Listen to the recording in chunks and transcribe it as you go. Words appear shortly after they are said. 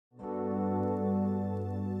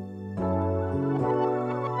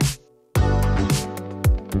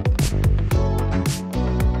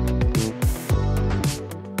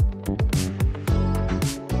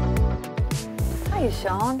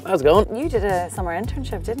Sean. How's it going? You did a summer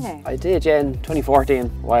internship, didn't you? I did, yeah, in 2014, a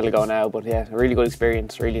while ago now, but yeah, a really good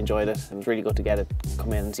experience, really enjoyed it. It was really good to get it,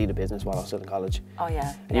 come in and see the business while I was still in college. Oh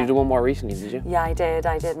yeah. And you did one more recently, did you? Yeah, I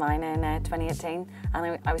did mine in 2018,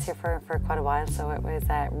 and I was here for quite a while, so it was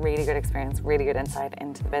a really good experience, really good insight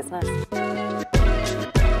into the business.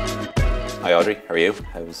 Hi Audrey, how are you?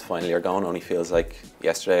 How's final year going? Only feels like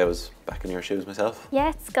yesterday I was back in your shoes myself. Yeah,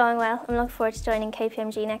 it's going well. I'm looking forward to joining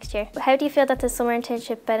KPMG next year. How do you feel that the summer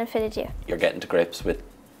internship benefited you? You're getting to grips with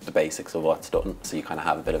the basics of what's done, so you kind of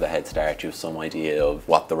have a bit of a head start. You have some idea of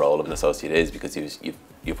what the role of an associate is because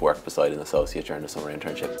you've worked beside an associate during the summer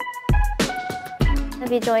internship.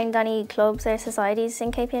 Have you joined any clubs or societies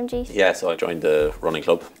in KPMG? Yeah, so I joined the running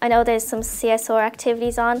club. I know there's some CSR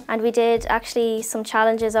activities on, and we did actually some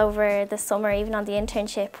challenges over the summer, even on the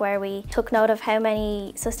internship, where we took note of how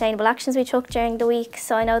many sustainable actions we took during the week.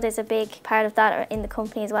 So I know there's a big part of that in the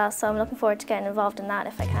company as well, so I'm looking forward to getting involved in that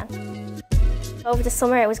if I can. Over the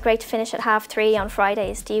summer it was great to finish at 3:30 on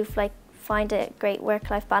Fridays. Do you find a great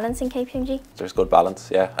work-life balance in KPMG? There's good balance,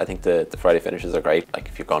 yeah. I think the Friday finishes are great. Like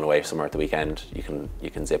if you're going away somewhere at the weekend, you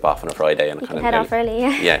can zip off on a Friday and head off early,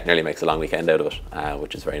 yeah. Yeah, nearly makes a long weekend out of it,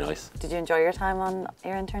 which is very nice. Did you enjoy your time on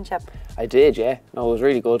your internship? I did, yeah. No, it was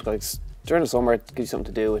really good. Like during the summer, it gives you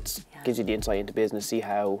something to do. It gives you the insight into business, see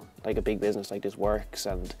how like a big business like this works,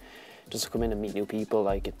 and just to come in and meet new people,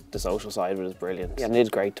 the social side of it is brilliant. Yeah, and it is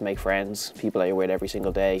great to make friends, people that you're with every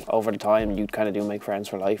single day. Over the time, you kind of do make friends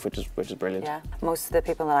for life, which is brilliant. Yeah, most of the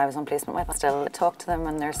people that I was on placement with, I still talk to them,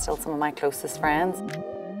 and they're still some of my closest friends.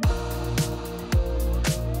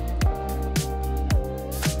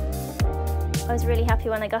 I was really happy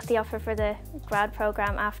when I got the offer for the grad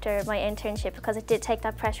programme after my internship, because it did take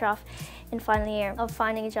that pressure off in final year of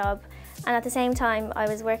finding a job. And at the same time, I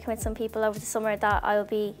was working with some people over the summer that I will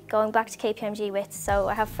be going back to KPMG with, so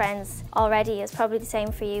I have friends already. It's probably the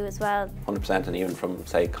same for you as well. 100%, and even from,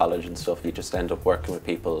 say, college and stuff, you just end up working with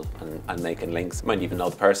people and making links. You might even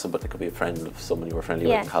know the person, but they could be a friend of someone you were friendly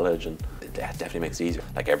with in college, and it definitely makes it easier.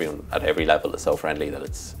 Like everyone at every level is so friendly that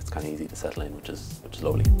it's kind of easy to settle in, which is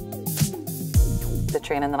lovely. The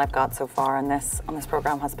training that I've got so far on this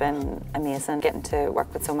programme has been amazing. Getting to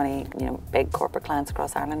work with so many big corporate clients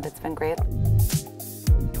across Ireland, it's been great.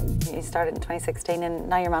 You started in 2016 and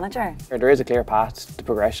now you're manager. There is a clear path to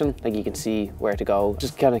progression, like you can see where to go.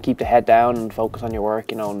 Just kind of keep the head down and focus on your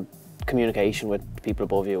work, and communication with people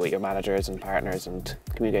above you, with your managers and partners, and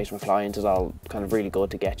communication with clients is all kind of really good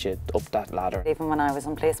to get you up that ladder. Even when I was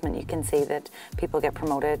on placement, you can see that people get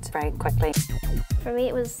promoted very quickly. For me,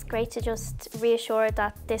 it was great to just reassure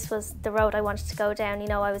that this was the road I wanted to go down.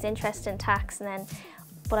 I was interested in tax,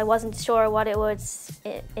 but I wasn't sure what it would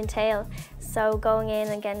entail. So going in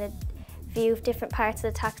and getting a view of different parts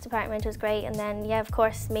of the tax department was great, and then yeah, of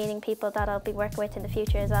course, meeting people that I'll be working with in the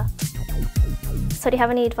future as well. So do you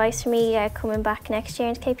have any advice for me coming back next year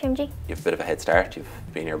into KPMG? You have a bit of a head start. You've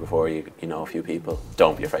been here before, you know a few people.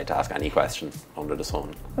 Don't be afraid to ask any question under the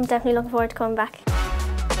sun. I'm definitely looking forward to coming back.